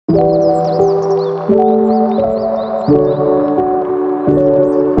Welcome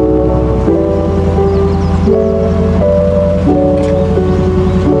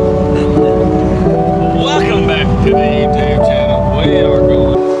back to the YouTube channel. We are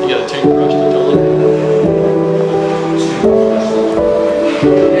going. You got a toothbrush to toilet?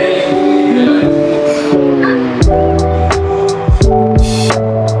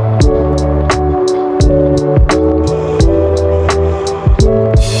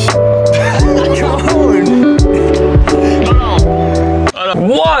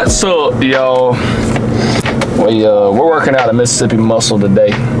 What's up, y'all? We're working out a Mississippi Muscle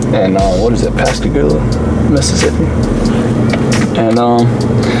today, and what is it, Pascagoula, Mississippi? And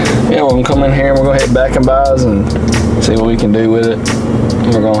yeah, we're gonna come in here and we're gonna hit back and buys and see what we can do with it.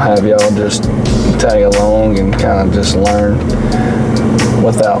 We're gonna have y'all just tag along and kind of just learn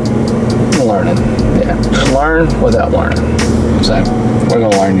without learning. Yeah, just learn without learning. So we're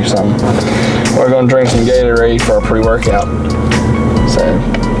gonna learn you something. We're gonna drink some Gatorade for our pre-workout. So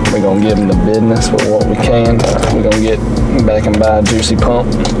we're gonna give them the business with what we can. We're gonna get back and buy a Juicy Pump.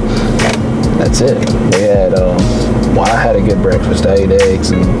 That's it. We had, well, I had a good breakfast. I ate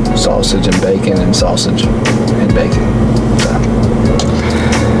eggs and sausage and bacon and sausage and bacon. So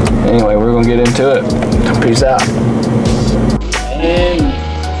anyway, we're gonna get into it. Peace out. And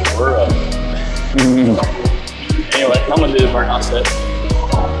we're up. Anyway, I'm gonna do the burnout set.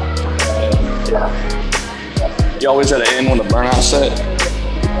 You always gotta end with a burnout set.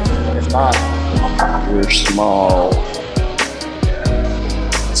 If not, you're small. I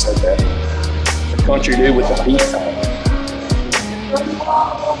said that. The country dude with the beef on.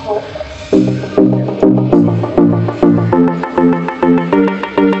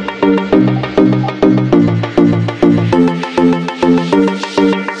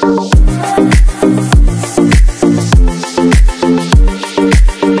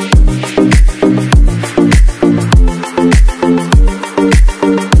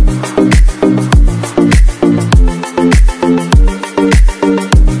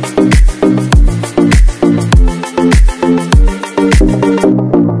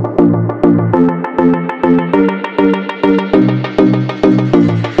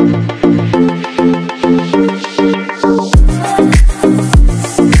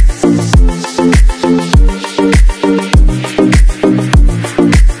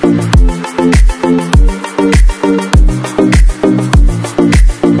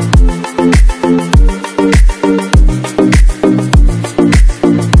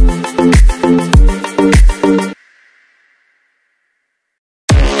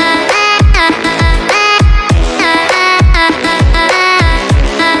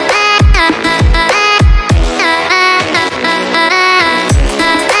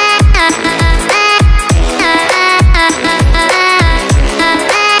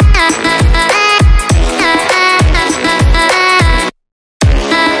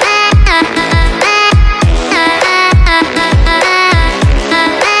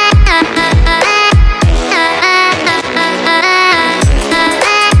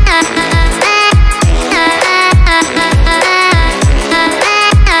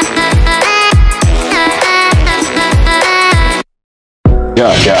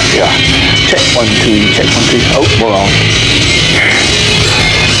 Yeah. Check 1, 2, check 1, 2. Oh, we're on.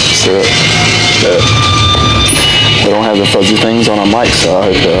 So, we don't have the fuzzy things on our mic, so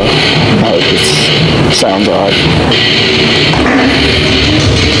I hope it sounds alright.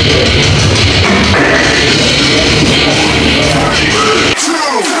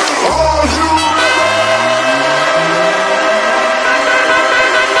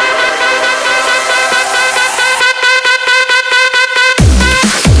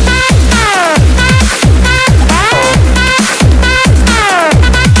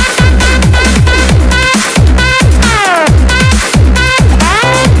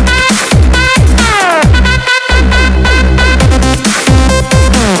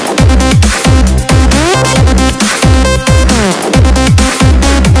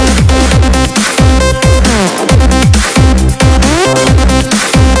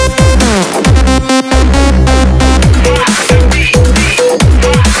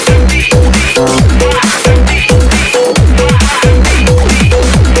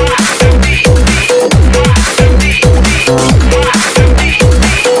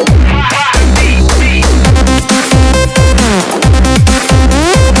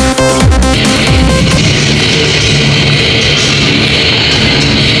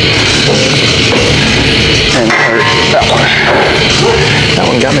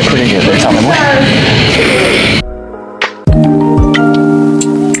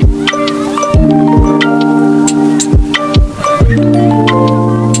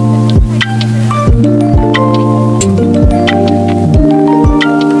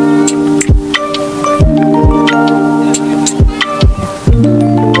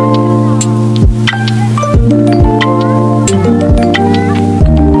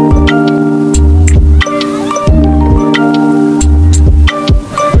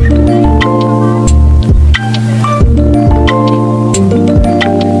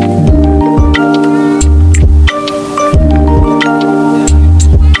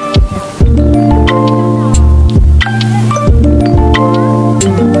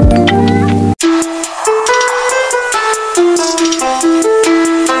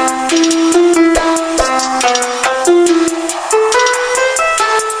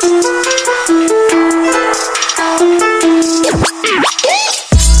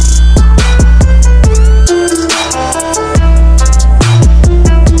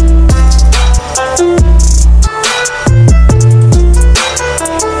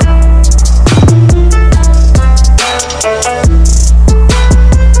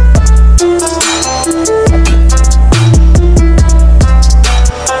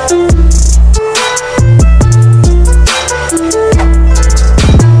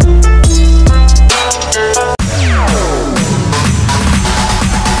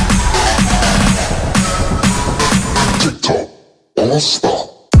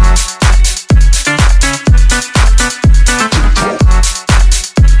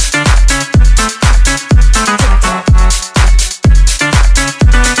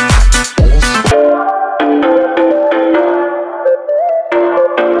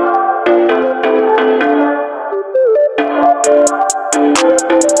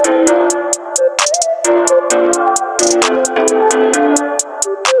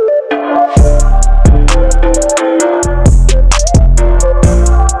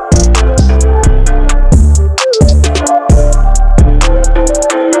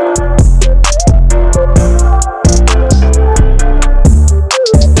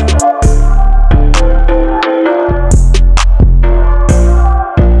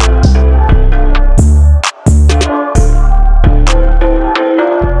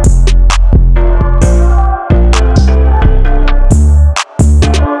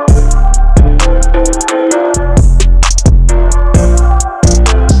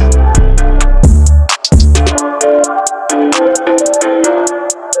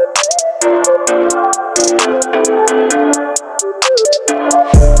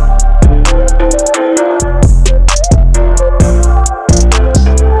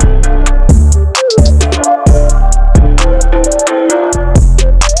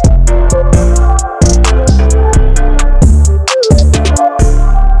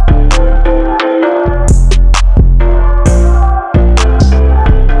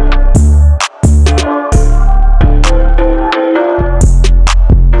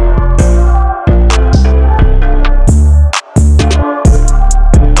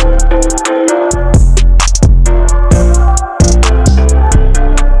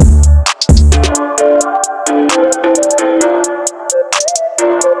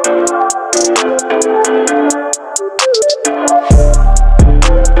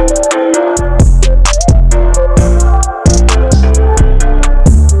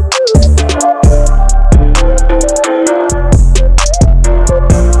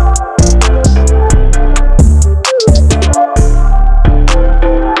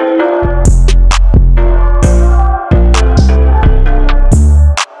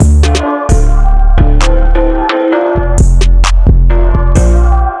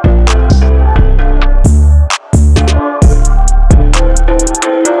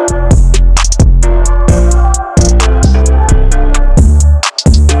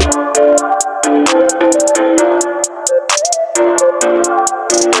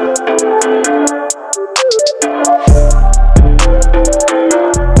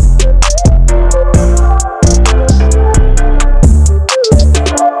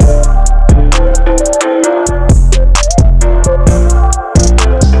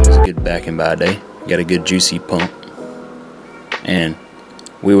 by day, got a good juicy pump, and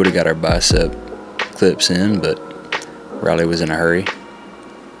we would have got our bicep clips in, but Riley was in a hurry.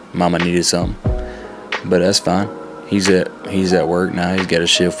 Mama needed something, but that's fine. He's at work now. He's got a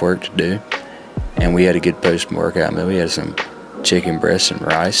shift work to do, and we had a good post-workout meal. We had some chicken breast and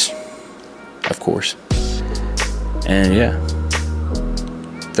rice, of course. And yeah,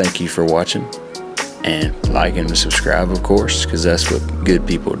 thank you for watching, and like and subscribe, of course, because that's what good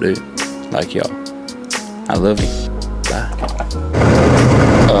people do, like y'all. I love you. Bye.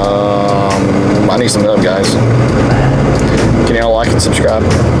 I need some help, guys. Can y'all like and subscribe?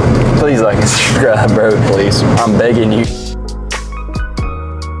 Please like and subscribe, bro. Please. I'm begging you.